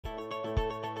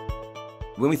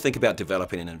When we think about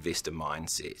developing an investor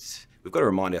mindset, we've got to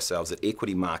remind ourselves that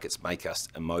equity markets make us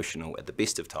emotional at the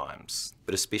best of times,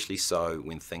 but especially so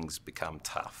when things become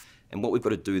tough. And what we've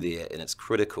got to do there, and it's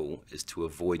critical, is to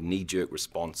avoid knee-jerk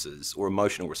responses or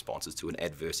emotional responses to an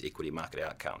adverse equity market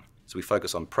outcome. So we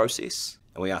focus on process,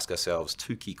 and we ask ourselves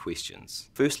two key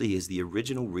questions. Firstly, has the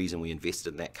original reason we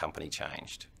invested in that company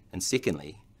changed? And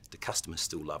secondly, do customers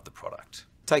still love the product?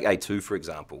 Take A2, for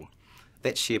example.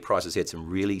 That share price has had some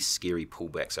really scary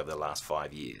pullbacks over the last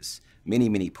 5 years.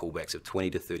 Many pullbacks of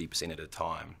 20 to 30% at a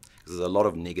time, because there's a lot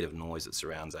of negative noise that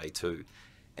surrounds A2.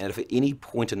 And if at any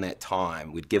point in that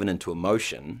time we'd given into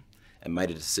emotion and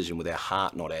made a decision with our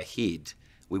heart, not our head,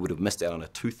 we would have missed out on a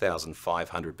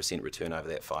 2,500% return over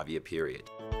that 5-year period.